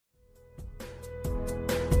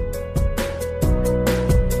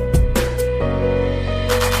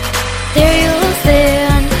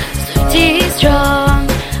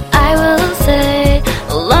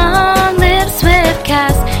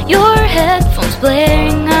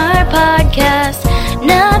blaring our podcast.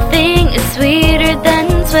 Nothing is sweeter than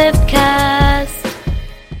Swiftcast.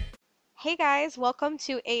 Hey guys, welcome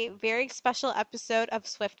to a very special episode of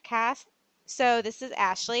Swiftcast. So this is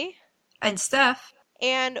Ashley. And Steph.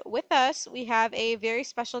 And with us, we have a very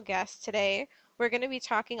special guest today. We're going to be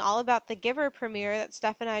talking all about the Giver premiere that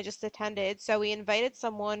Steph and I just attended. So we invited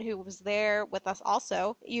someone who was there with us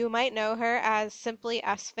also. You might know her as Simply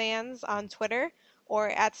S Fans on Twitter or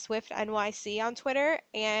at Swift NYC on Twitter.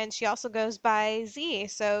 And she also goes by Z.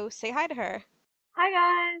 So say hi to her. Hi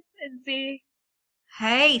guys, it's Z.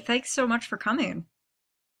 Hey, thanks so much for coming.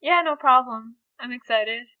 Yeah, no problem. I'm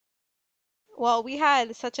excited. Well, we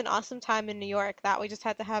had such an awesome time in New York that we just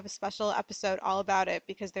had to have a special episode all about it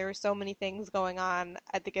because there were so many things going on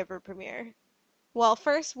at the Giver premiere. Well,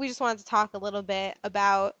 first, we just wanted to talk a little bit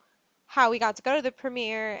about how we got to go to the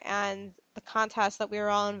premiere and the contest that we were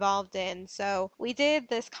all involved in. So we did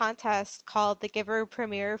this contest called the Giver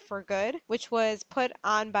Premiere for Good, which was put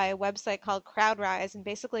on by a website called CrowdRise. And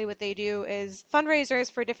basically what they do is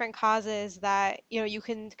fundraisers for different causes that, you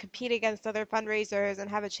can compete against other fundraisers and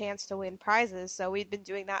have a chance to win prizes. So we've been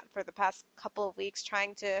doing that for the past couple of weeks,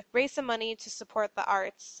 trying to raise some money to support the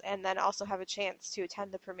arts and then also have a chance to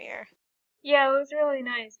attend the premiere. Yeah, it was really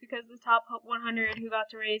nice because the top 100 who got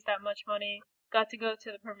to raise that much money got to go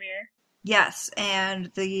to the premiere. Yes,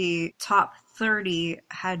 and the top 30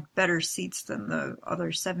 had better seats than the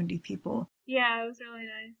other 70 people. Yeah, it was really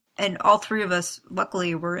nice. And all three of us,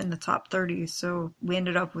 luckily, were in the top 30, so we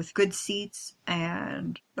ended up with good seats,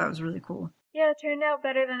 and that was really cool. Yeah, it turned out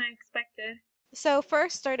better than I expected. So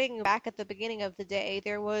first, starting back at the beginning of the day,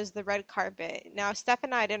 there was the red carpet. Now, Steph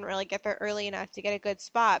and I didn't really get there early enough to get a good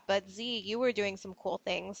spot, but Z, you were doing some cool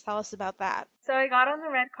things. Tell us about that. So I got on the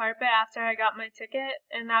red carpet after I got my ticket,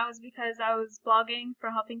 and that was because I was blogging for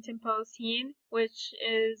Huffington Post Teen, which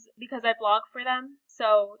is because I blog for them.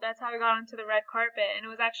 So that's how I got onto the red carpet, and it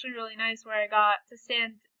was actually really nice where I got to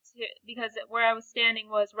stand, because where I was standing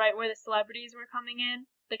was right where the celebrities were coming in,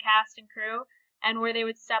 the cast and crew, and where they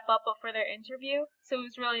would step up for their interview. So it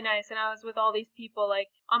was really nice, and I was with all these people. Like,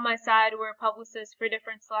 on my side were publicists for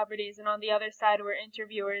different celebrities, and on the other side were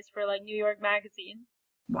interviewers for, like, New York Magazine.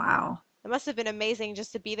 Wow. It must have been amazing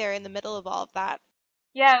just to be there in the middle of all of that.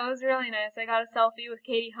 Yeah, it was really nice. I got a selfie with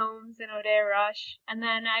Katie Holmes and Odeya Rush, and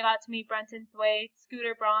then I got to meet Brenton Thwaites,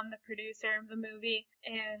 Scooter Braun, the producer of the movie,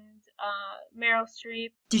 and Meryl Streep.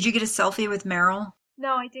 Did you get a selfie with Meryl?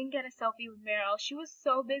 No, I didn't get a selfie with Meryl. She was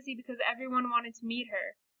so busy because everyone wanted to meet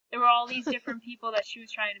her. There were all these different people that she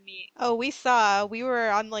was trying to meet. Oh, we were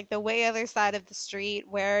on like the way other side of the street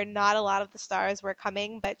where not a lot of the stars were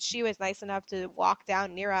coming, but she was nice enough to walk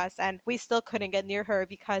down near us, and we still couldn't get near her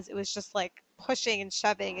because it was just like pushing and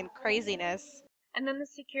shoving and craziness. And then the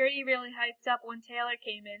security really hyped up when Taylor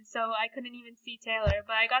came in, so I couldn't even see Taylor,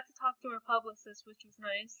 but I got to talk to her publicist, which was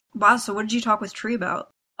nice. Wow, so what did you talk with Tree about?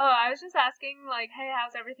 Oh, I was just asking, like, hey,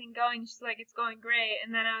 how's everything going? She's like, it's going great. And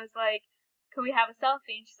then I was like, could we have a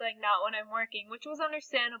selfie? And she's like, not when I'm working, which was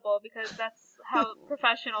understandable because that's how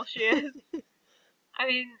professional she is. I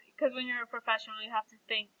mean, because when you're a professional, you have to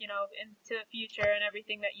think, into the future and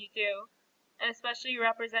everything that you do. And especially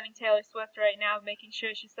representing Taylor Swift right now, making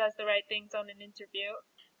sure she says the right things on an interview.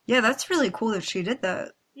 Yeah, that's really cool that she did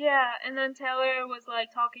that. Yeah, and then Taylor was, like,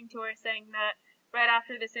 talking to her saying that right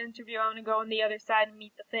after this interview, I want to go on the other side and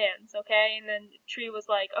meet the fans, okay? And then Tree was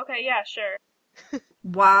like, okay, yeah, sure.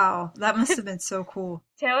 Wow, that must have been so cool.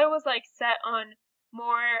 Taylor was, like, set on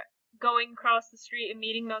more going across the street and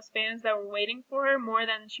meeting those fans that were waiting for her more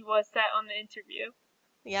than she was set on the interview.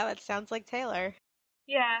 Yeah, that sounds like Taylor.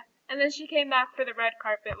 Yeah, and then she came back for the red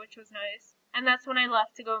carpet, which was nice. And that's when I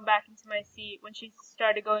left to go back into my seat, when she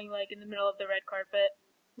started going, like, in the middle of the red carpet.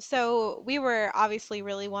 So we were obviously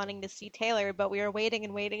really wanting to see Taylor, but we were waiting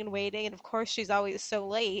and waiting and waiting, and of course she's always so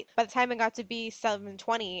late. By the time it got to be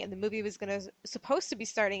 7:20 and the movie was supposed to be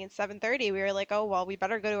starting at 7:30, we were like, oh well, we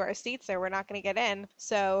better go to our seats or we're not gonna get in.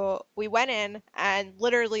 So we went in, and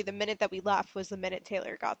literally the minute that we left was the minute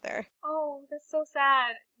Taylor got there. Oh, that's so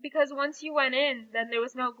sad. Because once you went in, then there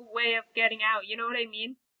was no way of getting out, you know what I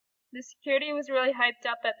mean? The security was really hyped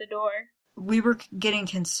up at the door. We were getting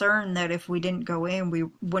concerned that if we didn't go in, we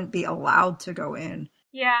wouldn't be allowed to go in.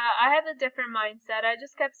 Yeah, I had a different mindset. I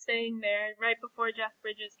just kept staying there right before Jeff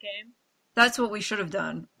Bridges came. That's what we should have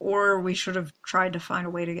done. Or we should have tried to find a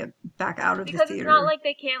way to get back out of the theater. Because it's not like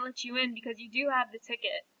they can't let you in because you do have the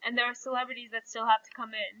ticket. And there are celebrities that still have to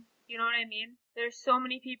come in. You know what I mean? There's so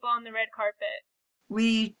many people on the red carpet.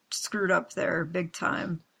 We screwed up there big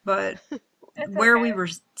time. But It's where okay. we were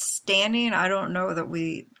standing, I don't know that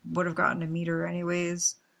we would have gotten to meet her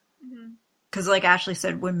anyways. Mm-hmm. Because like Ashley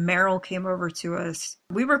said, when Meryl came over to us,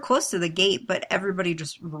 we were close to the gate, but everybody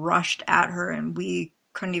just rushed at her and we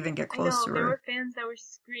couldn't even get I close know, to there her. were fans that were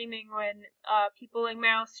screaming when people like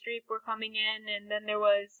Meryl Streep were coming in, and then there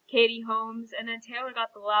was Katie Holmes, and then Taylor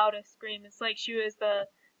got the loudest scream. It's like she was the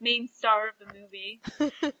main star of the movie.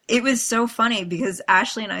 It was so funny because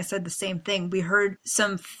Ashley and I said the same thing. We heard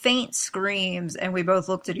some faint screams and we both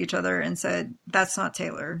looked at each other and said, that's not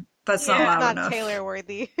Taylor. That's not Yeah. loud Not enough. Taylor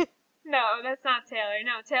worthy. No, that's not Taylor.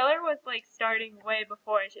 No, Taylor was like starting way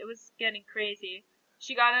before. It was getting crazy.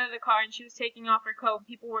 She got out of the car and she was taking off her coat.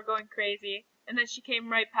 People were going crazy. And then she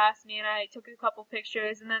came right past me and I took a couple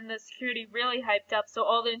pictures. And then the security really hyped up, so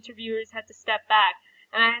all the interviewers had to step back.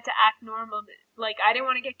 And I had to act normal. Like, I didn't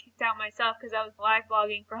want to get kicked out myself because I was live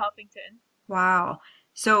blogging for Huffington. Wow.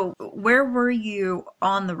 So where were you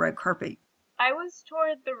on the red carpet? I was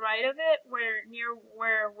toward the right of it, near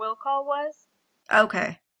where Will Call was.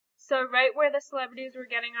 Okay. So right where the celebrities were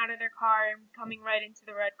getting out of their car and coming right into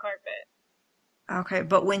the red carpet. Okay,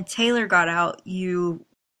 but when Taylor got out, you...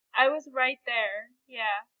 I was right there,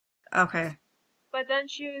 yeah. Okay. But then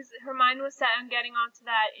her mind was set on getting onto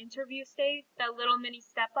that interview stage, that little mini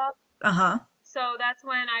step up. Uh-huh. So that's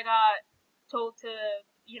when I got told to,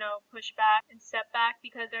 push back and step back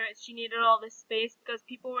because she needed all this space because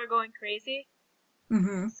people were going crazy.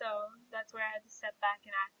 Mm-hmm. So that's where I had to step back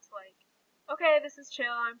and act like, okay, this is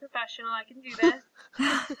chill, I'm professional, I can do this.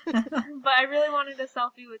 But I really wanted a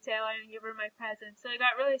selfie with Taylor and give her my present, so I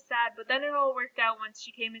got really sad, but then it all worked out once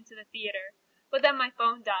she came into the theater. But then my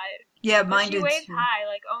phone died. Yeah, But mine she did waved too. hi,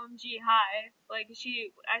 like, OMG, hi. Like,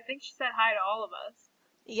 I think she said hi to all of us.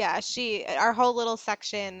 Yeah, our whole little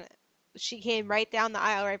section, she came right down the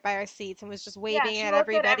aisle right by our seats and was just waving Yeah, she at looked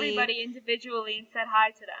at everybody. everybody individually and said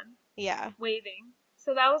hi to them, Yeah. waving.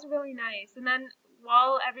 So that was really nice. And then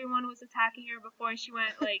while everyone was attacking her before she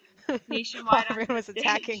went, like, nationwide on Everyone was the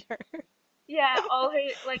attacking stage, her. yeah, all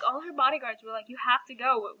her bodyguards were like, you have to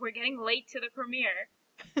go. We're getting late to the premiere.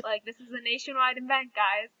 Like, this is a nationwide event,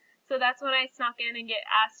 guys. So that's when I snuck in and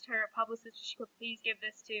asked her publicist if she could please give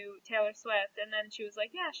this to Taylor Swift. And then she was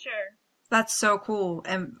like, yeah, sure. That's so cool.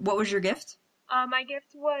 And what was your gift? My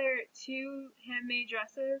gift were 2 handmade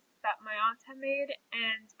dresses that my aunt had made,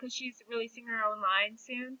 and because she's releasing her own line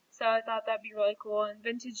soon, so I thought that'd be really cool, and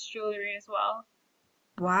vintage jewelry as well.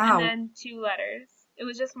 Wow. And then 2 letters. It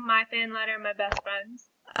was just my fan letter and my best friend's.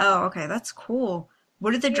 Oh, okay. That's cool.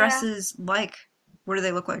 What are the Yeah. dresses like? What do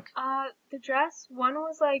they look like? The dress, one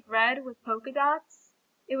was like red with polka dots.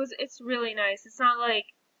 It's really nice. It's not like,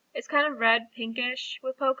 it's kind of red pinkish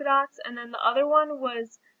with polka dots, and then the other one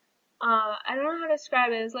was, I don't know how to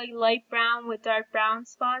describe it. It's like light brown with dark brown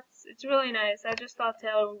spots. It's really nice. I just thought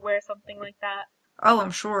Taylor would wear something like that. Oh,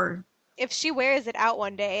 I'm sure. If she wears it out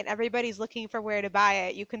one day and everybody's looking for where to buy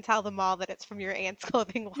it, you can tell them all that it's from your aunt's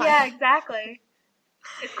clothing line. Yeah, exactly.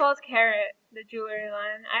 It's called Carrot, the jewelry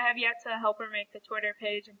line. I have yet to help her make the Twitter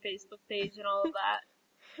page and Facebook page and all of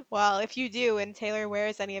that. Well, if you do and Taylor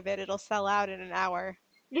wears any of it, it'll sell out in an hour.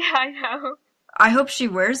 Yeah, I know. I hope she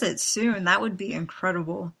wears it soon. That would be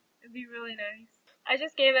incredible. It'd be really nice. I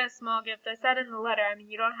just gave it a small gift. I said in the letter, I mean,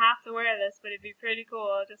 you don't have to wear this, but it'd be pretty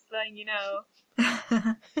cool, just letting you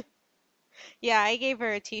know. Yeah, I gave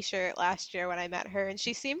her a t-shirt last year when I met her, and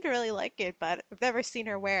she seemed to really like it, but I've never seen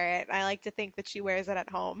her wear it. I like to think that she wears it at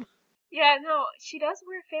home. Yeah, no, she does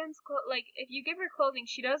wear fans' clothes. Like, if you give her clothing,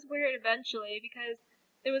 she does wear it eventually, because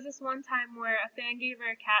there was this one time where a fan gave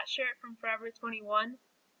her a cat shirt from Forever 21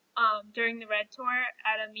 during the Red Tour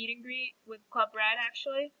at a meet and greet with Club Red,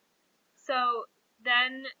 actually. So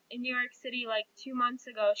then in New York City, like 2 months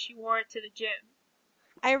ago, she wore it to the gym.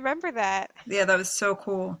 I remember that. Yeah, that was so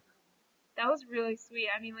cool. That was really sweet.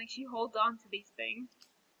 I mean, like, she holds on to these things.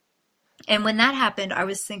 And when that happened, I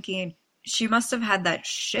was thinking she must have had that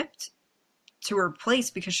shipped to her place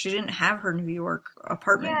because she didn't have her New York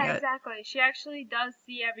apartment Yeah, yet. exactly. She actually does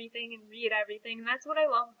see everything and read everything, and that's what I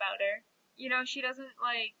love about her. You know, she doesn't,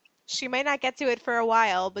 like... She might not get to it for a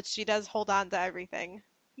while, but she does hold on to everything.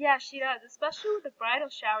 Yeah, she does, especially with the bridal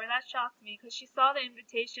shower. That shocked me, because she saw the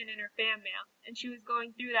invitation in her fan mail, and she was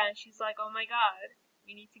going through that, and she's like, oh my god,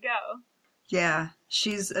 we need to go. Yeah,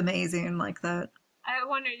 she's amazing like that. I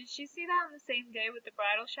wonder, did she see that on the same day with the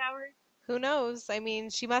bridal shower? Who knows? I mean,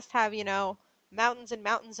 she must have, mountains and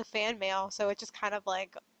mountains of fan mail, so it's just kind of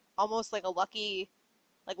like, almost like a lucky,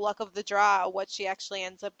 like luck of the draw, what she actually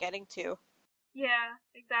ends up getting to. Yeah,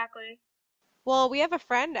 exactly. Well, we have a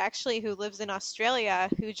friend actually who lives in Australia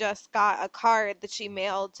who just got a card that she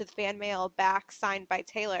mailed to the fan mail back signed by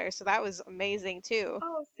Taylor, so that was amazing too.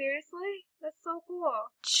 Oh, seriously? That's so cool.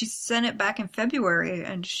 She sent it back in February,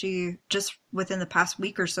 and she just within the past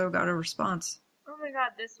week or so got a response. Oh my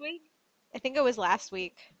god, this week? I think it was last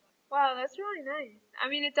week. Wow, that's really nice. I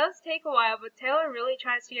mean, it does take a while, but Taylor really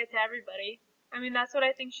tries to get to everybody. I mean, that's what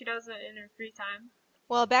I think she does in her free time.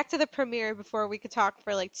 Well, back to the premiere before we could talk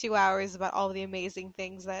for like 2 hours about all the amazing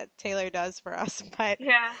things that Taylor does for us. But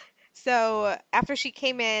Yeah. so after she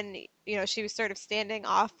came in, she was sort of standing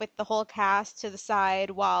off with the whole cast to the side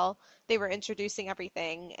while they were introducing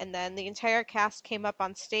everything. And then the entire cast came up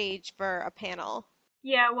on stage for a panel.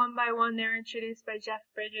 Yeah, one by one they're introduced by Jeff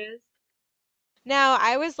Bridges. Now,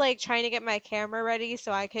 I was like trying to get my camera ready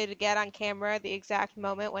so I could get on camera the exact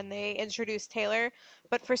moment when they introduced Taylor,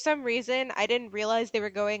 but for some reason I didn't realize they were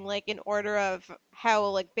going like in order of how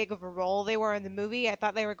like big of a role they were in the movie. I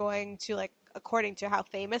thought they were going to like according to how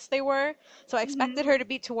famous they were. So I expected her to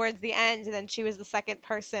be towards the end and then she was the second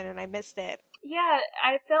person and I missed it. Yeah,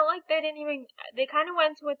 I felt like they kind of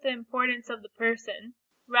went with the importance of the person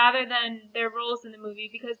rather than their roles in the movie,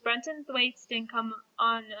 because Brenton Thwaites didn't come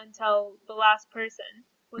on until the last person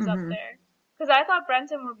was up there. Because I thought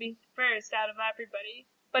Brenton would be first out of everybody.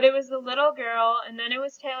 But it was the little girl, and then it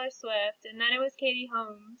was Taylor Swift, and then it was Katie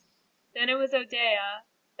Holmes, then it was Odeya,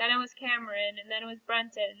 then it was Cameron, and then it was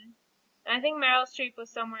Brenton. And I think Meryl Streep was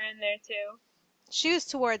somewhere in there too. She was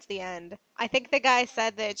towards the end. I think the guy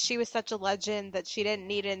said that she was such a legend that she didn't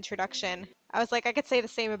need an introduction. I was like, I could say the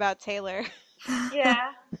same about Taylor.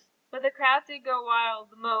 Yeah, but the crowd did go wild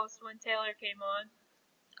the most when Taylor came on.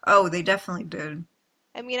 Oh, they definitely did.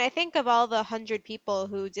 I mean, I think of all the 100 people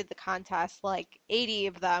who did the contest, like 80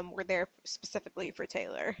 of them were there specifically for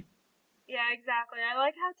Taylor. Yeah, exactly. I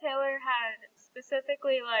like how Taylor had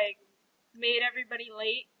specifically made everybody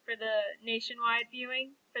late for the nationwide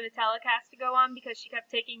viewing for the telecast to go on, because she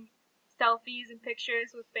kept taking selfies and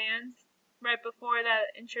pictures with fans right before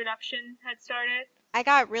that introduction had started. I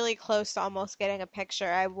got really close to almost getting a picture.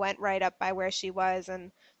 I went right up by where she was, and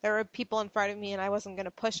there were people in front of me, and I wasn't going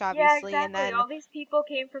to push, obviously. Yeah, exactly. And then, all these people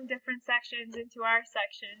came from different sections into our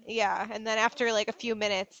section. yeah, and then after like a few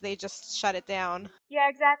minutes, they just shut it down. Yeah,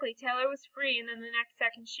 exactly. Taylor was free, and then the next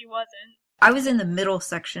second she wasn't. I was in the middle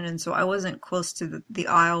section, and so I wasn't close to the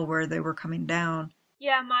aisle where they were coming down.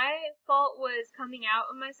 Yeah, my fault was coming out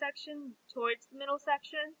of my section towards the middle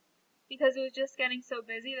section, because it was just getting so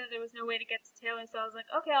busy that there was no way to get to Taylor, so I was like,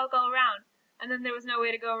 okay, I'll go around. And then there was no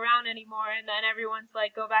way to go around anymore, and then everyone's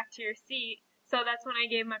like, go back to your seat. So that's when I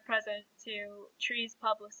gave my present to Tree's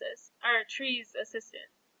assistant.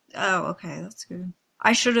 Oh, okay, that's good.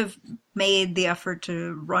 I should have made the effort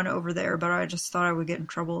to run over there, but I just thought I would get in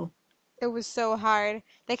trouble. It was so hard.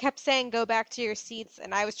 They kept saying go back to your seats,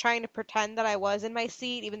 and I was trying to pretend that I was in my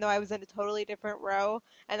seat, even though I was in a totally different row.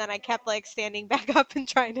 And then I kept like standing back up and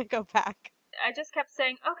trying to go back. I just kept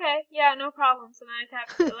saying, okay, yeah, no problem. So then I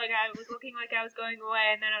kept, I was looking like I was going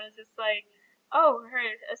away, and then I was just like, oh, her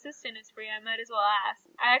assistant is free, I might as well ask.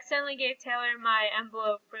 I accidentally gave Taylor my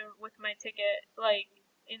envelope with my ticket,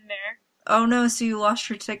 in there. Oh no, so you lost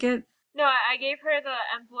your ticket? No, I gave her the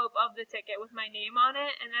envelope of the ticket with my name on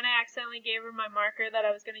it, and then I accidentally gave her my marker that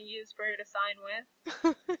I was going to use for her to sign with.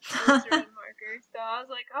 It was a red marker, so I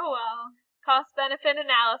was like, oh well, cost-benefit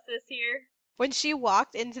analysis here. When she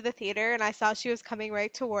walked into the theater and I saw she was coming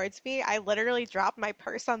right towards me, I literally dropped my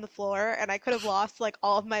purse on the floor, and I could have lost like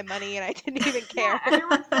all of my money, and I didn't even care. Yeah,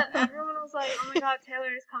 everyone was like, oh my god,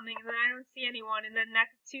 Taylor is coming, and then I don't see anyone, and then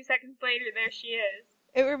 2 seconds later, there she is.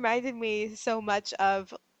 It reminded me so much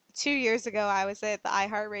of 2 years ago. I was at the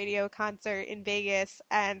iHeartRadio concert in Vegas,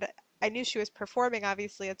 and I knew she was performing,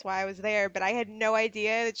 obviously, that's why I was there, but I had no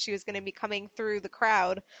idea that she was going to be coming through the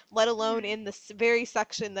crowd, let alone in the very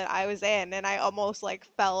section that I was in, and I almost like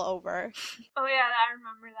fell over. Oh yeah, I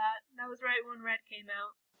remember that. That was right when Red came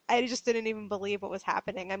out. I just didn't even believe what was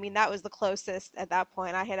happening. I mean, that was the closest at that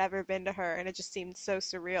point I had ever been to her, and it just seemed so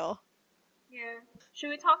surreal. Yeah. Should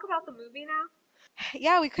we talk about the movie now?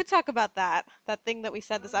 Yeah, we could talk about that thing that we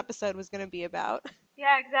said this episode was going to be about.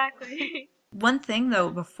 Yeah, exactly. One thing, though,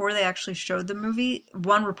 before they actually showed the movie,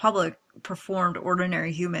 One Republic performed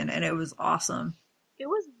Ordinary Human, and it was awesome. It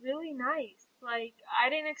was really nice. I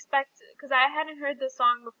didn't expect, because I hadn't heard the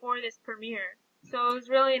song before this premiere, so it was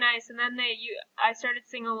really nice. And then I started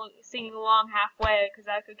singing along halfway, because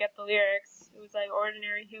I could get the lyrics. It was like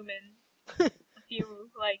Ordinary Human a few,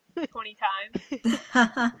 20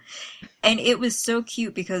 times. And it was so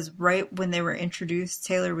cute, because right when they were introduced,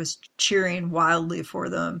 Taylor was cheering wildly for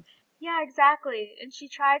them. Yeah, exactly. And she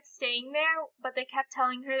tried staying there, but they kept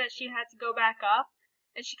telling her that she had to go back up.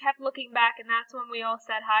 And she kept looking back, and that's when we all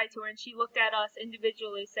said hi to her, and she looked at us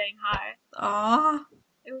individually saying hi. Aww.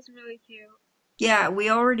 It was really cute. Yeah, we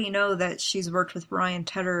already know that she's worked with Ryan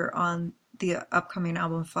Tedder on the upcoming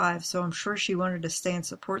album 5, so I'm sure she wanted to stay and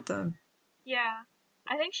support them. Yeah.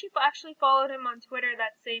 I think she actually followed him on Twitter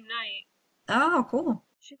that same night. Oh, cool.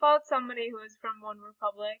 She followed somebody who was from One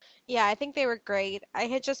Republic. Yeah, I think they were great. I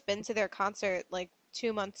had just been to their concert like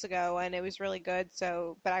 2 months ago and it was really good,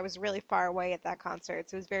 but I was really far away at that concert,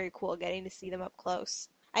 so it was very cool getting to see them up close.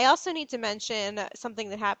 I also need to mention something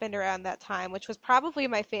that happened around that time, which was probably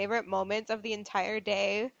my favorite moment of the entire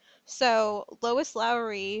day. So, Lois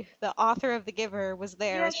Lowry, the author of The Giver, was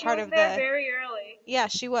there Yeah, as she part was of there the. very early. Yeah,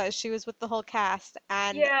 she was. She was with the whole cast.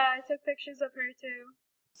 And Yeah, I took pictures of her too.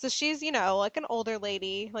 so she's, like an older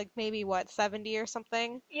lady, like maybe what, 70 or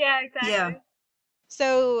something? Yeah, exactly. Yeah.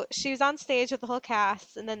 So she was on stage with the whole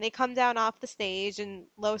cast, and then they come down off the stage, and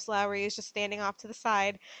Lois Lowry is just standing off to the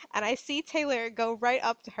side, and I see Taylor go right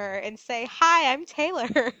up to her and say, "Hi, I'm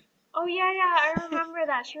Taylor." Oh, yeah, I remember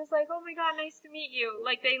that. She was like, oh my god, nice to meet you.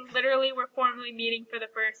 Like, they literally were formally meeting for the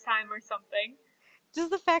first time or something. Just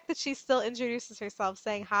the fact that she still introduces herself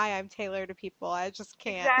saying, "Hi, I'm Taylor" to people, I just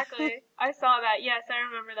can't. Exactly. I saw that. Yes, I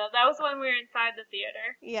remember that. That was when we were inside the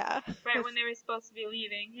theater. Yeah. Right when they were supposed to be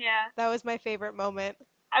leaving. Yeah. That was my favorite moment.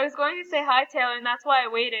 I was going to say hi, Taylor, and that's why I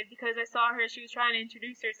waited, because I saw her. She was trying to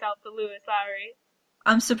introduce herself to Louis Lowry.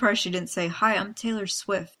 I'm surprised she didn't say, "Hi, I'm Taylor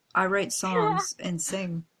Swift. I write songs and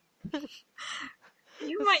sing."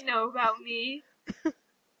 You might know about me.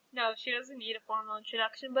 No, she doesn't need a formal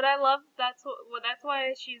introduction, but I love that's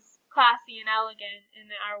why she's classy and elegant in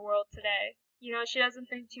our world today. You know, she doesn't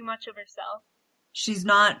think too much of herself. She's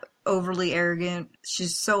not overly arrogant.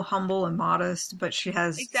 She's so humble and modest, but she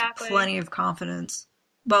has Exactly. plenty of confidence.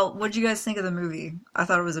 Well, what did you guys think of the movie? I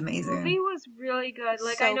thought it was The amazing. movie was really good.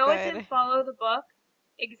 Like, So I know it good. didn't follow the book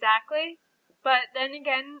exactly, but then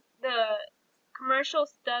again, the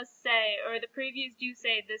commercials does say, or the previews do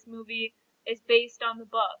say, this movie is based on the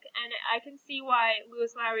book, and I can see why Louis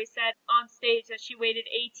Lowry said on stage that she waited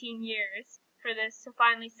 18 years for this to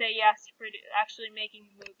finally say yes for actually making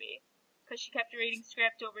the movie, because she kept reading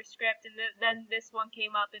script over script, and then this one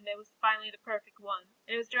came up, and it was finally the perfect one.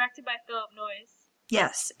 And it was directed by Philip Noyce.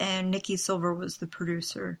 Yes, and Nikki Silver was the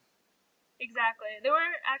producer. Exactly. There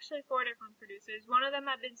were actually 4 different producers. One of them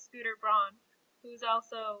had been Scooter Braun, who's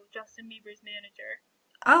also Justin Bieber's manager.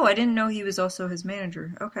 Oh, I didn't know he was also his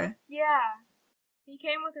manager. Okay. Yeah. He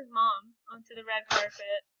came with his mom onto the red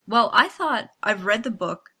carpet. Well, I've read the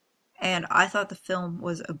book, and I thought the film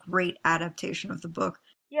was a great adaptation of the book.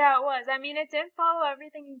 Yeah, it was. I mean, it didn't follow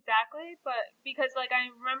everything exactly, but because, like, I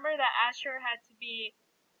remember that Asher had to be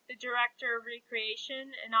the director of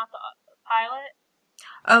recreation and not the pilot.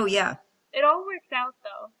 Oh, yeah. It all worked out,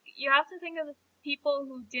 though. You have to think of the people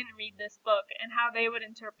who didn't read this book and how they would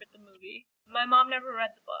interpret the movie. My mom never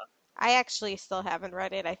read the book. I actually still haven't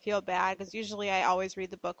read it. I feel bad because usually I always read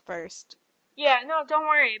the book first. Yeah, no, don't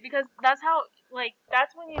worry, because that's how, like,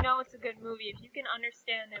 that's when you know it's a good movie, if you can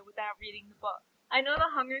understand it without reading the book. I know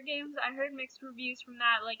the Hunger Games, I heard mixed reviews from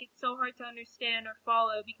that, like, it's so hard to understand or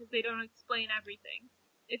follow because they don't explain everything,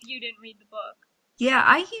 if you didn't read the book. Yeah,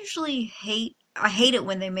 I hate it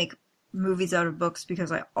when they make movies out of books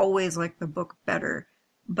because I always like the book better.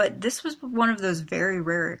 But this was one of those very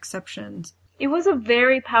rare exceptions. It was a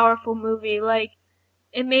very powerful movie, like,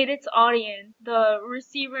 it made its audience the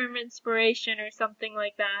receiver of inspiration or something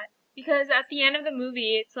like that. Because at the end of the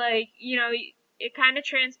movie, it's like, you know, it kind of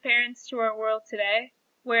transparents to our world today,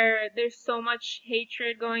 where there's so much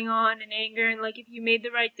hatred going on and anger, and like if you made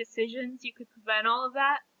the right decisions, you could prevent all of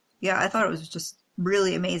that. Yeah, I thought it was just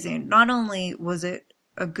really amazing. Not only was it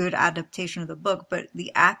a good adaptation of the book, but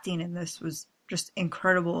the acting in this was just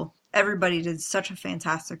incredible. Everybody did such a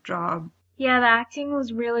fantastic job. Yeah, the acting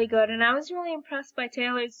was really good, and I was really impressed by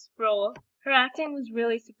Taylor's role. Her acting was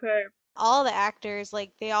really superb. All the actors,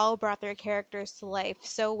 like, they all brought their characters to life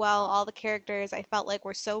so well. All the characters I felt like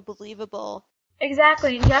were so believable.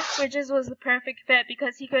 Exactly, and Jeff Bridges was the perfect fit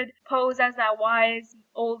because he could pose as that wise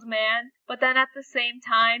old man, but then at the same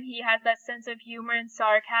time he has that sense of humor and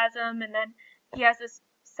sarcasm, and then he has this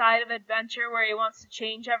side of adventure where he wants to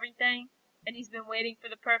change everything, and he's been waiting for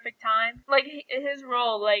the perfect time. Like, his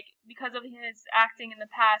role, like, because of his acting in the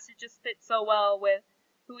past, it just fits so well with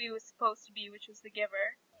who he was supposed to be, which was the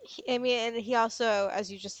giver. I mean, and he also,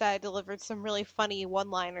 as you just said, delivered some really funny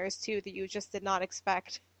one-liners, too, that you just did not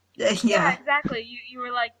expect. Yeah, exactly. You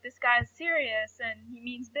were like, this guy's serious and he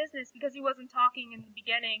means business because he wasn't talking in the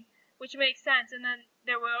beginning, which makes sense. And then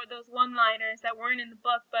there were those one-liners that weren't in the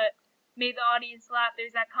book, but made the audience laugh.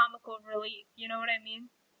 There's that comical relief, you know what I mean?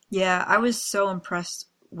 Yeah, I was so impressed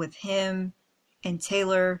with him and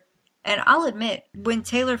Taylor. And I'll admit, when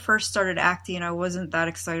Taylor first started acting, I wasn't that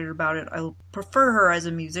excited about it. I prefer her as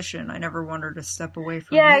a musician. I never want her to step away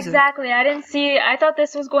from Yeah, music. exactly. I thought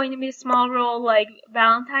this was going to be a small role like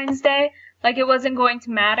Valentine's Day. Like it wasn't going to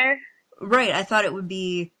matter. Right,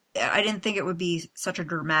 I didn't think it would be such a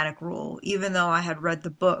dramatic role, even though I had read the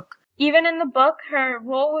book. Even in the book, her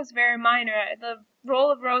role was very minor. The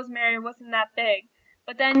role of Rosemary wasn't that big.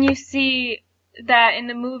 But then you see that in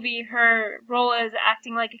the movie, her role is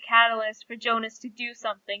acting like a catalyst for Jonas to do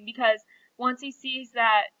something, because once he sees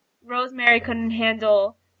that Rosemary couldn't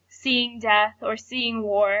handle seeing death or seeing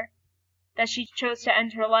war, that she chose to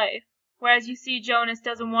end her life. Whereas you see Jonas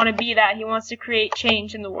doesn't want to be that. He wants to create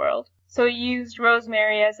change in the world. So he used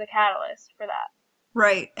Rosemary as a catalyst for that.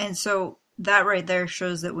 Right, and so that right there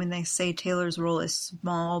shows that when they say Taylor's role is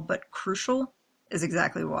small but crucial, is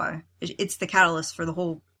exactly why. It's the catalyst for the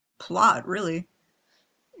whole plot, really.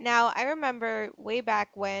 Now, I remember way back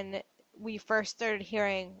when we first started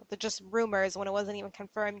hearing just rumors, when it wasn't even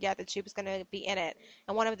confirmed yet that she was going to be in it.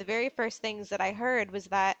 And one of the very first things that I heard was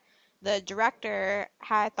that the director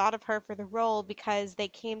had thought of her for the role because they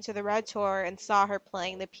came to the Red Tour and saw her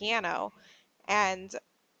playing the piano. And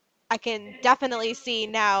I can definitely see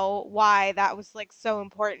now why that was like so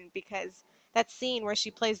important, because that scene where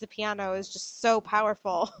she plays the piano is just so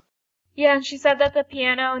powerful. Yeah, and she said that the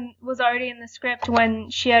piano was already in the script when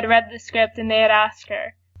she had read the script and they had asked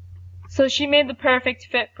her. So she made the perfect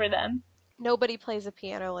fit for them. Nobody plays a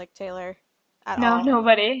piano like Taylor at No, all.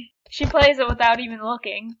 nobody. She plays it without even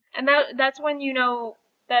looking. And that's when you know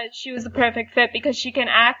that she was the perfect fit, because she can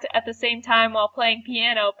act at the same time while playing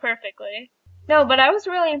piano perfectly. No, but I was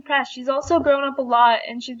really impressed. She's also grown up a lot,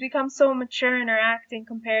 and she's become so mature in her acting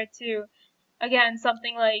compared to, again,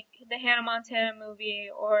 something like the Hannah Montana movie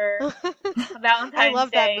or Valentine's Day. I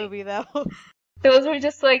love that movie, though. Those were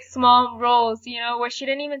just like small roles, you know, where she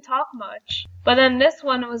didn't even talk much. But then this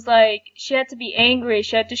one was like, she had to be angry,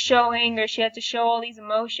 she had to show anger, she had to show all these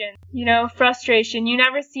emotions, you know, frustration. You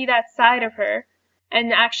never see that side of her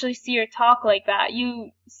and actually see her talk like that. You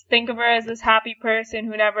think of her as this happy person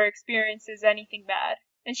who never experiences anything bad.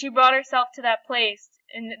 And she brought herself to that place,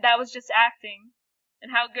 and that was just acting.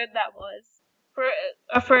 And how good that was. For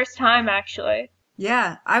a first time, actually.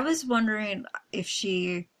 Yeah, I was wondering if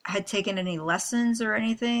she had taken any lessons or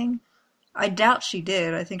anything. I doubt she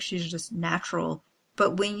did. I think she's just natural.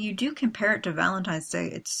 But when you do compare it to Valentine's Day,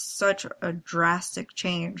 it's such a drastic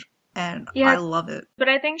change, and Yeah, I love it. But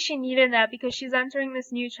I think she needed that because she's entering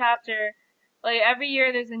this new chapter. Like, every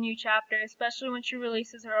year there's a new chapter, especially when she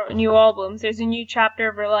releases her new albums. There's a new chapter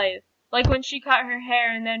of her life. Like when she cut her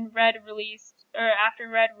hair and then Red released, or after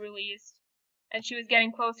Red released, and she was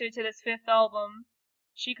getting closer to this fifth album.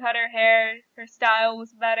 She cut her hair, her style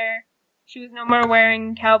was better. She was no more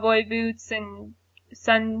wearing cowboy boots and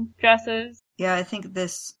sundresses. Yeah, I think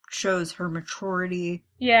this shows her maturity.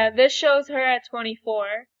 Yeah, this shows her at 24,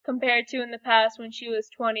 compared to in the past when she was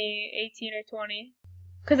 20, 18 or 20.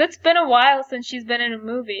 Because it's been a while since she's been in a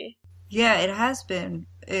movie. Yeah, it has been.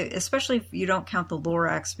 Especially if you don't count the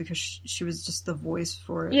Lorax, because she was just the voice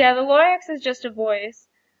for it. Yeah, the Lorax is just a voice.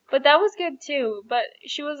 But that was good too. But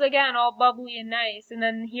she was, again, all bubbly and nice. And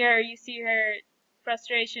then here you see her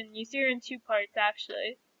frustration. You see her in two parts,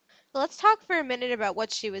 actually. Let's talk for a minute about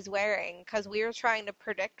what she was wearing, because we were trying to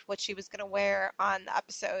predict what she was going to wear on the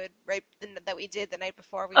episode that we did the night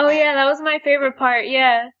before we went. Yeah, that was my favorite part,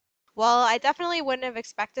 yeah. Well, I definitely wouldn't have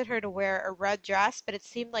expected her to wear a red dress, but it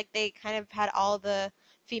seemed like they kind of had all the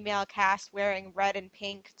female cast wearing red and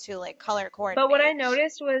pink to like color coordinate. But what I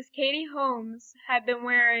noticed was Katie Holmes had been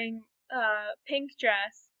wearing a pink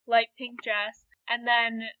dress, light pink dress, and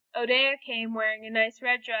then Odeya came wearing a nice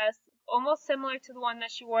red dress, almost similar to the one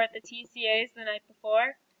that she wore at the TCAs the night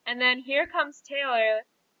before. And then here comes Taylor,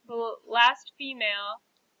 the last female,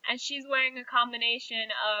 and she's wearing a combination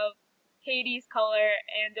of Katie's color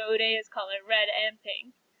and Odeya's color, red and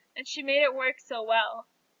pink. And she made it work so well.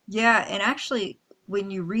 Yeah, and actually,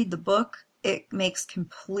 when you read the book, it makes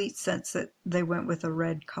complete sense that they went with a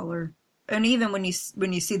red color. And even when you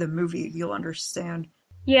see the movie, you'll understand.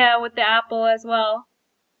 Yeah, with the apple as well.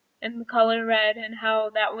 And the color red and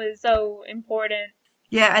how that was so important.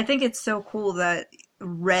 Yeah, I think it's so cool that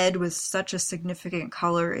red was such a significant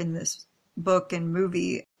color in this book and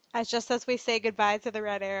movie. Just as we say goodbye to the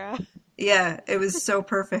red era. Yeah, it was so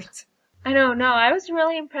perfect. I don't know. I was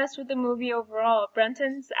really impressed with the movie overall.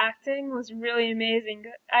 Brenton's acting was really amazing.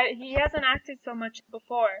 He hasn't acted so much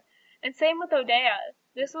before. And same with Odeya.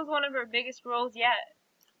 This was one of her biggest roles yet.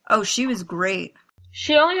 Oh, she was great.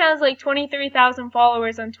 She only has like 23,000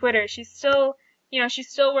 followers on Twitter. She's still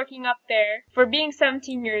working up there. For being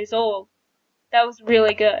 17 years old, that was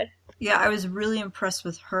really good. Yeah, I was really impressed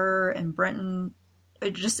with her and Brenton,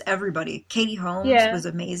 just everybody. Katie Holmes was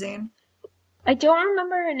amazing. I don't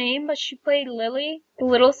remember her name, but she played Lily, the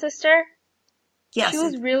little sister. Yes. She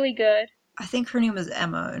was really good. I think her name was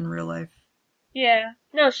Emma in real life. Yeah.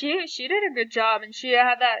 No, she did a good job, and she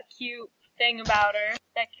had that cute thing about her,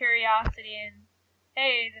 that curiosity, and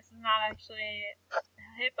hey, this is not actually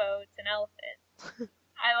a hippo, it's an elephant.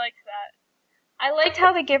 I liked that. I liked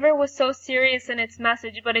how The Giver was so serious in its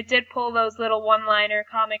message, but it did pull those little one-liner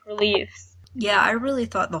comic reliefs. Yeah, I really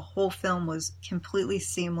thought the whole film was completely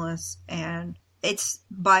seamless, and it's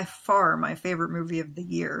by far my favorite movie of the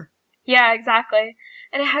year. Yeah, exactly.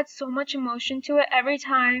 And it had so much emotion to it. Every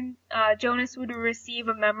time Jonas would receive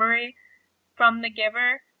a memory from The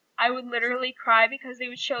Giver, I would literally cry because they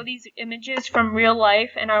would show these images from real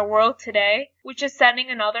life in our world today, which is sending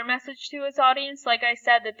another message to its audience. Like I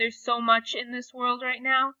said, that there's so much in this world right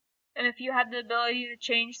now, and if you had the ability to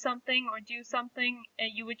change something or do something,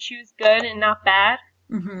 you would choose good and not bad.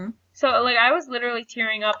 Mm-hmm. So, like, I was literally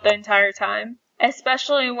tearing up the entire time,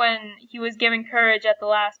 especially when he was giving courage at the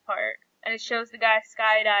last part. And it shows the guy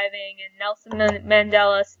skydiving and Nelson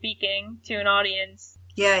Mandela speaking to an audience.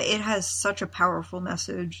 Yeah, it has such a powerful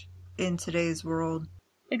message in today's world.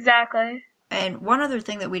 Exactly. And one other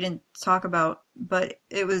thing that we didn't talk about, but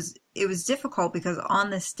it was difficult because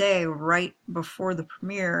on this day, right before the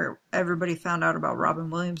premiere, everybody found out about Robin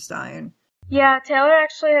Williams dying. Yeah, Taylor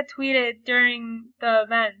actually had tweeted during the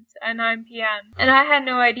event at 9 p.m. And I had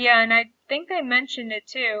no idea, and I think they mentioned it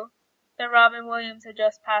too, that Robin Williams had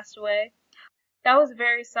just passed away. That was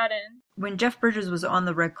very sudden. When Jeff Bridges was on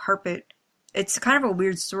the red carpet, it's kind of a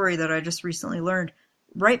weird story that I just recently learned.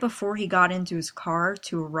 Right before he got into his car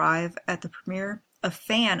to arrive at the premiere, a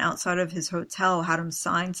fan outside of his hotel had him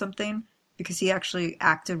sign something because he actually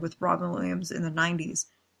acted with Robin Williams in the 90s.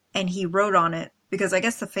 And he wrote on it, because I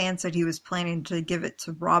guess the fan said he was planning to give it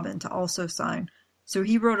to Robin to also sign. So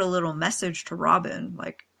he wrote a little message to Robin,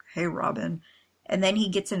 like, hey, Robin. And then he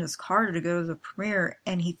gets in his car to go to the premiere,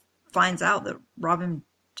 and he finds out that Robin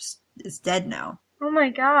just is dead now. Oh my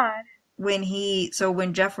god. When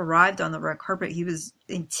Jeff arrived on the red carpet, he was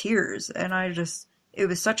in tears, and it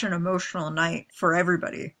was such an emotional night for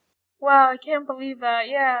everybody. Wow, I can't believe that.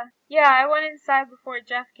 Yeah, I went inside before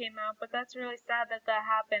Jeff came out, but that's really sad that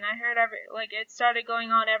happened. I heard it started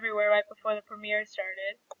going on everywhere right before the premiere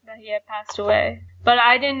started, that he had passed away. But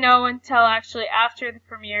I didn't know until actually after the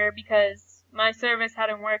premiere because my service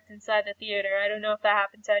hadn't worked inside the theater. I don't know if that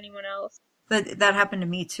happened to anyone else. That happened to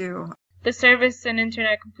me too. The service and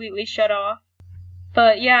internet completely shut off.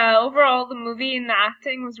 But yeah, overall the movie and the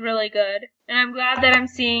acting was really good. And I'm glad that I'm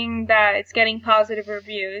seeing that it's getting positive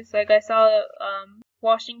reviews. Like I saw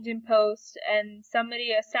Washington Post and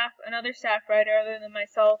another staff writer other than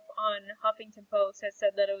myself on Huffington Post has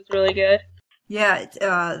said that it was really good. Yeah,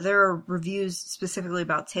 there are reviews specifically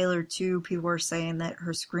about Taylor too. People are saying that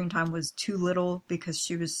her screen time was too little because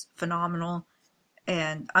she was phenomenal.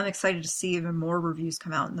 And I'm excited to see even more reviews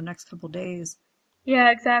come out in the next couple days.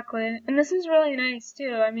 Yeah, exactly. And this is really nice,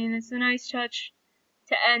 too. I mean, it's a nice touch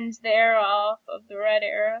to end the era off of the Red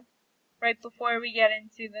era, right before we get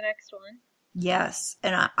into the next one. Yes,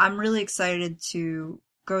 and I'm really excited to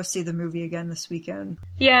go see the movie again this weekend.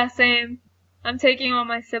 Yeah, same. I'm taking all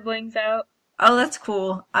my siblings out. Oh, that's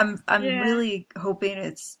cool. I'm really hoping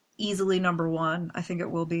it's easily number one. I think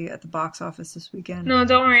it will be at the box office this weekend. No,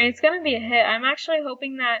 don't worry. It's going to be a hit. I'm actually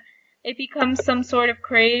hoping that it becomes some sort of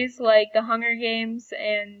craze like The Hunger Games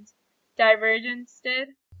and Divergence did.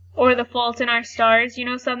 Or The Fault in Our Stars. You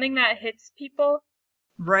know, something that hits people.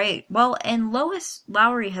 Right. Well, and Lois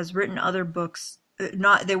Lowry has written other books.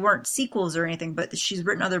 They weren't sequels or anything, but she's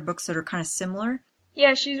written other books that are kind of similar.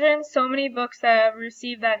 Yeah, she's written so many books that have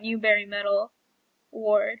received that Newbery Medal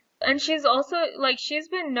award. And she's also, she's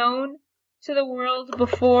been known to the world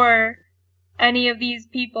before any of these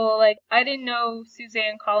people. Like, I didn't know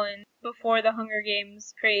Suzanne Collins before the Hunger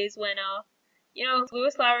Games craze went off. You know,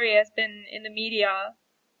 Lois Lowry has been in the media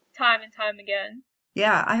time and time again.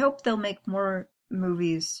 Yeah, I hope they'll make more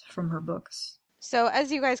movies from her books. So,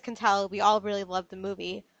 as you guys can tell, we all really loved the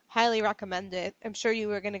movie. Highly recommend it. I'm sure you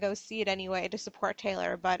were going to go see it anyway to support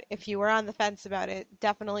Taylor, but if you were on the fence about it,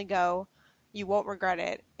 definitely go. You won't regret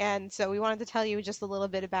it. And so we wanted to tell you just a little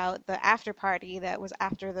bit about the after party that was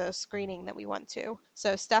after the screening that we went to.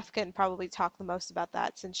 So Steph can probably talk the most about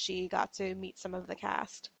that since she got to meet some of the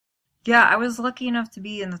cast. Yeah, I was lucky enough to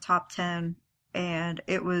be in the top 10, and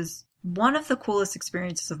it was one of the coolest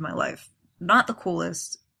experiences of my life. Not the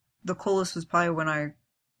coolest, the coolest was probably when I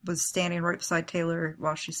was standing right beside Taylor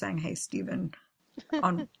while she sang Hey Stephen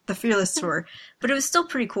on the Fearless tour. But it was still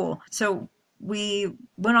pretty cool. So we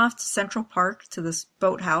went off to Central Park to this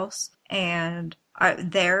boathouse, and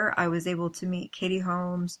I was able to meet Katie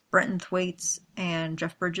Holmes, Brenton Thwaites, and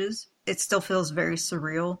Jeff Bridges. It still feels very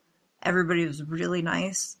surreal. Everybody was really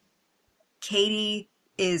nice. Katie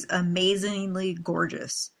is amazingly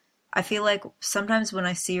gorgeous. I feel like sometimes when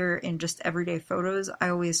I see her in just everyday photos, I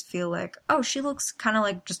always feel like, oh, she looks kind of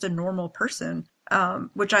like just a normal person,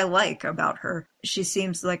 which I like about her. She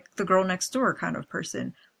seems like the girl next door kind of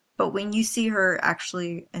person. But when you see her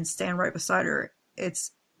actually and stand right beside her,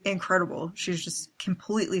 it's incredible. She's just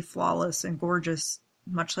completely flawless and gorgeous,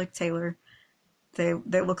 much like Taylor. They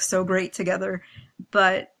look so great together.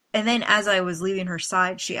 And then as I was leaving her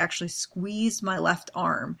side, she actually squeezed my left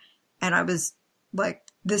arm. And I was like,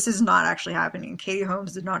 this is not actually happening. Katie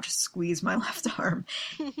Holmes did not just squeeze my left arm.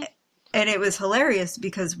 And it was hilarious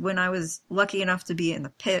because when I was lucky enough to be in the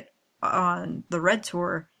pit on the Red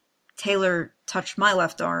Tour, Taylor touched my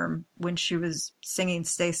left arm when she was singing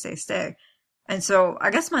Stay, Stay, Stay. And so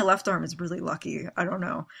I guess my left arm is really lucky. I don't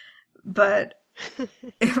know. But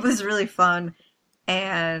it was really fun.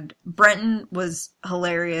 And Brenton was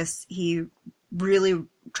hilarious. He really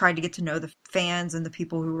tried to get to know the fans and the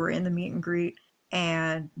people who were in the meet and greet.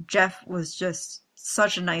 And Jeff was just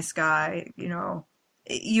such a nice guy. You know,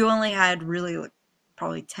 you only had really like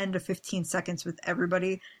probably 10 to 15 seconds with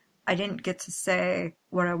everybody. I didn't get to say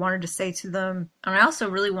what I wanted to say to them. And I also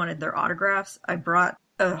really wanted their autographs. I brought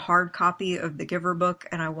a hard copy of the Giver book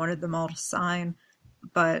and I wanted them all to sign.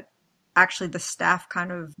 But actually the staff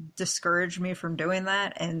kind of discouraged me from doing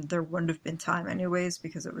that. And there wouldn't have been time anyways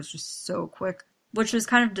because it was just so quick, which was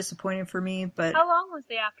kind of disappointing for me. But how long was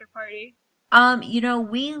the after party?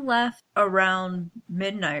 We left around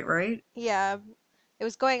midnight, right? Yeah, it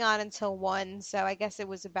was going on until 1, so I guess it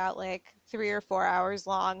was about like 3 or 4 hours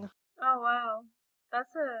long. Oh, wow.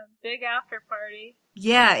 That's a big after party.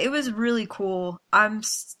 Yeah, it was really cool. I'm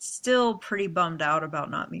still pretty bummed out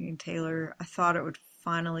about not meeting Taylor. I thought it would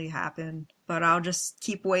finally happen, but I'll just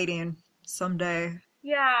keep waiting someday.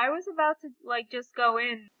 Yeah, I was about to, just go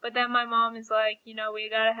in, but then my mom is like, we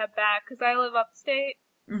gotta head back, because I live upstate.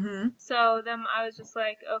 Mm-hmm. So then I was just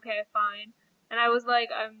like, okay, fine. And I was like,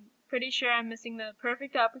 I'm pretty sure I'm missing the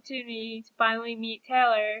perfect opportunity to finally meet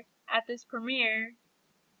Taylor at this premiere.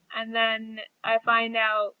 And then I find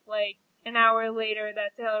out, an hour later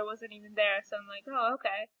that Taylor wasn't even there. So I'm like, oh,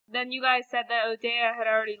 okay. Then you guys said that Odeya had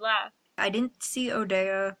already left. I didn't see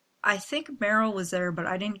Odeya. I think Meryl was there, but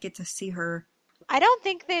I didn't get to see her. I don't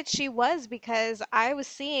think that she was because I was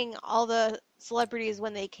seeing all the celebrities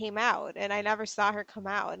when they came out, and I never saw her come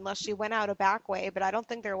out unless she went out a back way, but I don't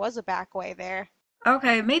think there was a back way there.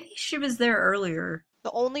 Okay, maybe she was there earlier.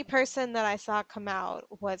 The only person that I saw come out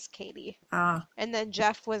was Katie. And then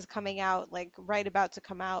Jeff was coming out, right about to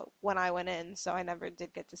come out when I went in, so I never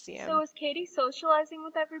did get to see him. So was Katie socializing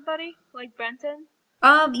with everybody, like Brenton?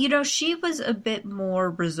 She was a bit more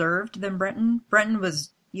reserved than Brenton. Brenton was,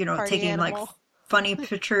 Party taking, animal. funny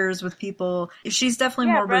pictures with people. She's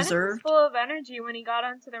definitely more Brenton reserved. Was full of energy when he got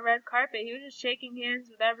onto the red carpet. He was just shaking hands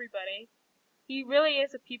with everybody. He really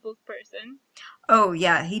is a people's person. Oh,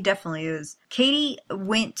 yeah, he definitely is. Katie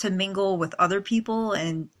went to mingle with other people,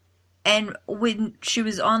 and when she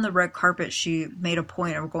was on the red carpet, she made a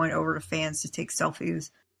point of going over to fans to take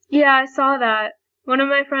selfies. Yeah, I saw that. One of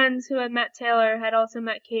my friends who had met Taylor had also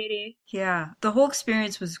met Katie. Yeah, the whole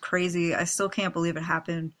experience was crazy. I still can't believe it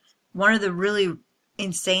happened. One of the really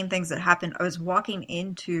insane things that happened, I was walking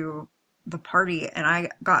into the party and I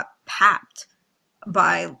got papped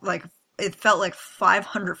by it felt like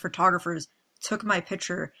 500 photographers took my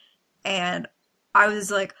picture, and I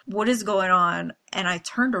was like, what is going on? And I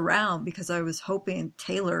turned around because I was hoping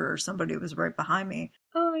Taylor or somebody was right behind me.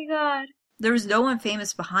 Oh my god. There was no one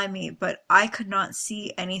famous behind me, but I could not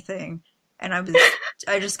see anything. And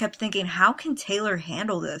I just kept thinking, how can Taylor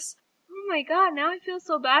handle this? Oh my god, now I feel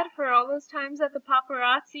so bad for all those times that the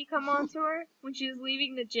paparazzi come on to her when she was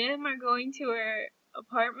leaving the gym or going to her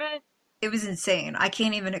apartment. It was insane. I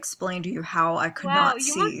can't even explain to you how I could wow, not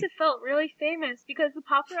see. Wow, you must have felt really famous because the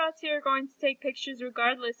paparazzi are going to take pictures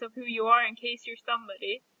regardless of who you are in case you're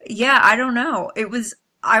somebody. Yeah, I don't know.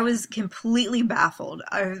 I was completely baffled.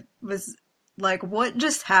 I was like, what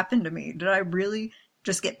just happened to me? Did I really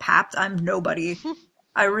just get papped? I'm nobody.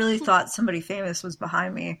 I really thought somebody famous was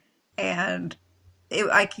behind me. And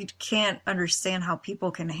I can't understand how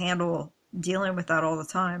people can handle dealing with that all the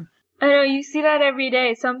time. I know, you see that every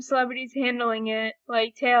day. Some celebrities handling it,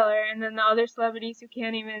 like Taylor, and then the other celebrities who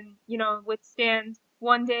can't even, withstand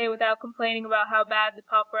one day without complaining about how bad the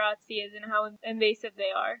paparazzi is and how invasive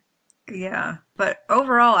they are. Yeah, but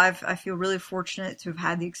overall, I feel really fortunate to have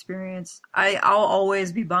had the experience. I'll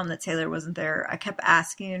always be bummed that Taylor wasn't there. I kept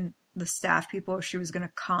asking the staff people if she was going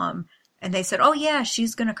to come, and they said, oh yeah,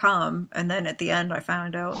 she's going to come. And then at the end, I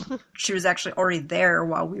found out she was actually already there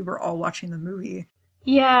while we were all watching the movie.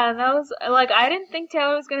 Yeah, that was, like, I didn't think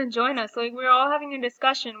Taylor was going to join us. Like, we were all having a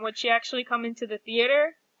discussion, would she actually come into the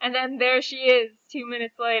theater? And then there she is 2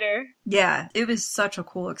 minutes later. Yeah, it was such a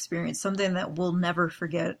cool experience, something that we'll never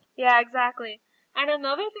forget. Yeah, exactly. And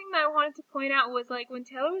another thing that I wanted to point out was, like, when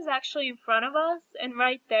Taylor was actually in front of us and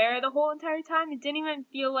right there the whole entire time, it didn't even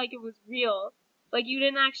feel like it was real. Like, you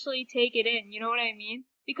didn't actually take it in, you know what I mean?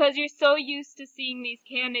 Because you're so used to seeing these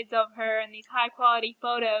candids of her and these high-quality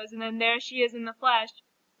photos, and then there she is in the flesh,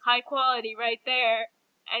 high quality right there,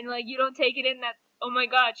 and, like, you don't take it in that, oh my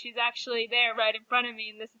god, she's actually there right in front of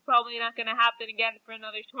me, and this is probably not going to happen again for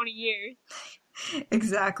another 20 years.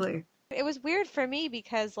 Exactly. It was weird for me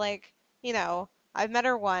because, like, you know, I've met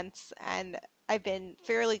her once, and I've been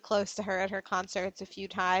fairly close to her at her concerts a few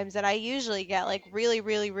times, and I usually get, like, really,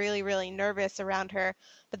 really, really, really nervous around her.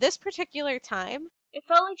 But this particular time, it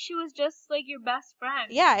felt like she was just, like, your best friend.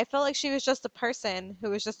 Yeah, it felt like she was just a person who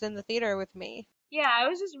was just in the theater with me. Yeah, I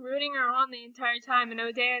was just rooting her on the entire time, and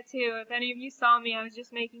Odea too. If any of you saw me, I was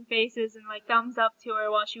just making faces and, like, thumbs up to her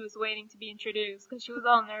while she was waiting to be introduced, because she was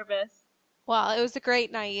all nervous. Well, it was a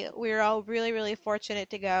great night. We were all really, really fortunate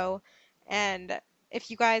to go, and if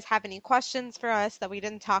you guys have any questions for us that we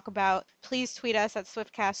didn't talk about, please tweet us at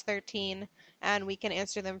Swiftcast13, and we can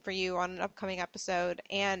answer them for you on an upcoming episode.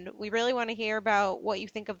 And we really want to hear about what you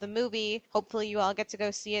think of the movie. Hopefully you all get to go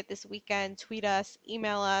see it this weekend. Tweet us,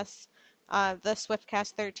 email us, the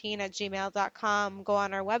swiftcast13@gmail.com. Go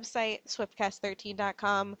on our website,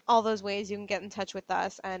 swiftcast13.com. All those ways you can get in touch with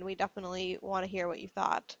us, and we definitely want to hear what you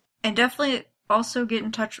thought. And definitely also get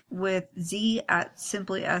in touch with Z at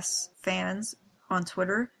SimplySFans on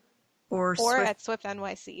Twitter. Or at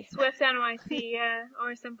SwiftNYC. SwiftNYC, yeah.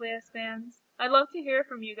 Or Simply S Fans. I'd love to hear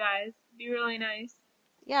from you guys. It'd be really nice.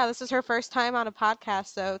 Yeah, this is her first time on a podcast,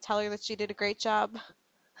 so tell her that she did a great job.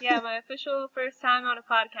 Yeah, my official first time on a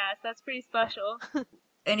podcast. That's pretty special.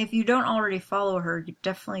 And if you don't already follow her, you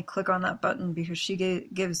definitely click on that button because she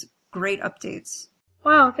gives great updates.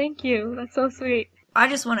 Wow, thank you. That's so sweet. I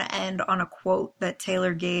just want to end on a quote that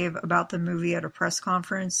Taylor gave about the movie at a press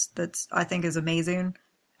conference that I think is amazing.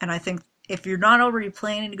 And I think if you're not already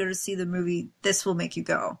planning to go to see the movie, this will make you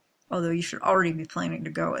go. Although you should already be planning to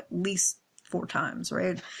go at least 4 times,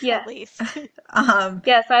 right? Yeah. At least.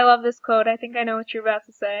 Yes, I love this quote. I think I know what you're about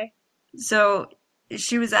to say. So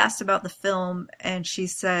she was asked about the film, and she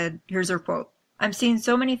said, here's her quote, "I'm seeing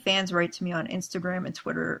so many fans write to me on Instagram and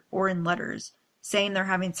Twitter or in letters saying they're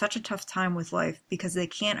having such a tough time with life because they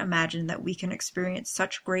can't imagine that we can experience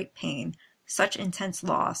such great pain, such intense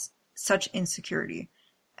loss, such insecurity.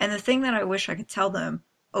 And the thing that I wish I could tell them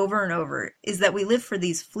over and over is that we live for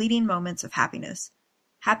these fleeting moments of happiness.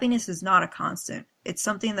 Happiness is not a constant. It's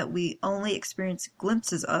something that we only experience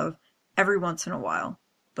glimpses of every once in a while,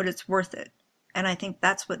 but it's worth it. And I think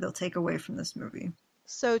that's what they'll take away from this movie."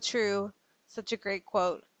 So true. Such a great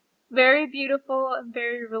quote. Very beautiful and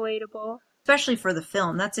very relatable. Especially for the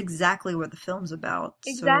film. That's exactly what the film's about.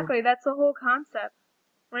 Exactly. So that's the whole concept.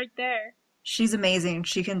 Right there. she's amazing.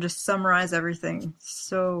 She can just summarize everything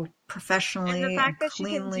so professionally And the fact that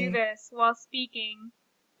cleanly. she can do this while speaking,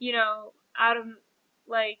 you know, out of,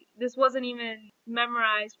 like, this wasn't even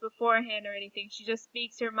memorized beforehand or anything. She just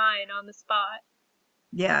speaks her mind on the spot.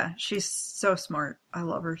 Yeah, she's so smart. I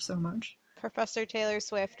love her so much. Professor Taylor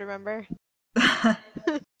Swift, remember?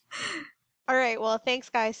 All right, well, thanks,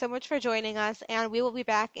 guys, so much for joining us, and we will be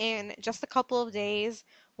back in just a couple of days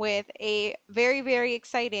with a very, very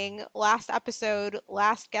exciting last episode,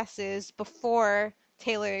 last guesses before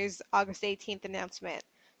Taylor's August 18th announcement.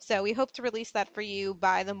 So we hope to release that for you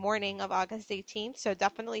by the morning of August 18th, so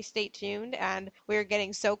definitely stay tuned, and we're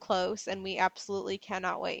getting so close, and we absolutely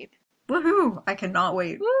cannot wait. Woohoo! I cannot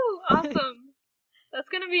wait. Woo! Awesome! That's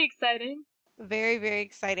gonna be exciting. Very, very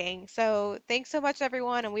exciting. So thanks so much,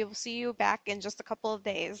 everyone, and we will see you back in just a couple of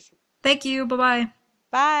days. Thank you. Bye-bye. Bye.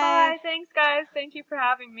 Bye! Thanks, guys. Thank you for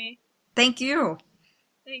having me. Thank you.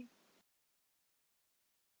 Thanks.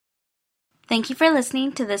 Thank you for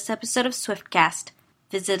listening to this episode of Swiftcast.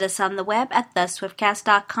 Visit us on the web at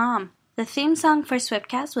theswiftcast.com. The theme song for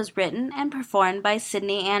Swiftcast was written and performed by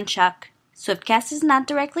Sydney and Chuck. Swiftcast is not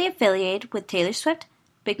directly affiliated with Taylor Swift,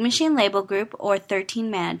 Big Machine Label Group, or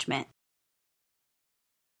 13 Management.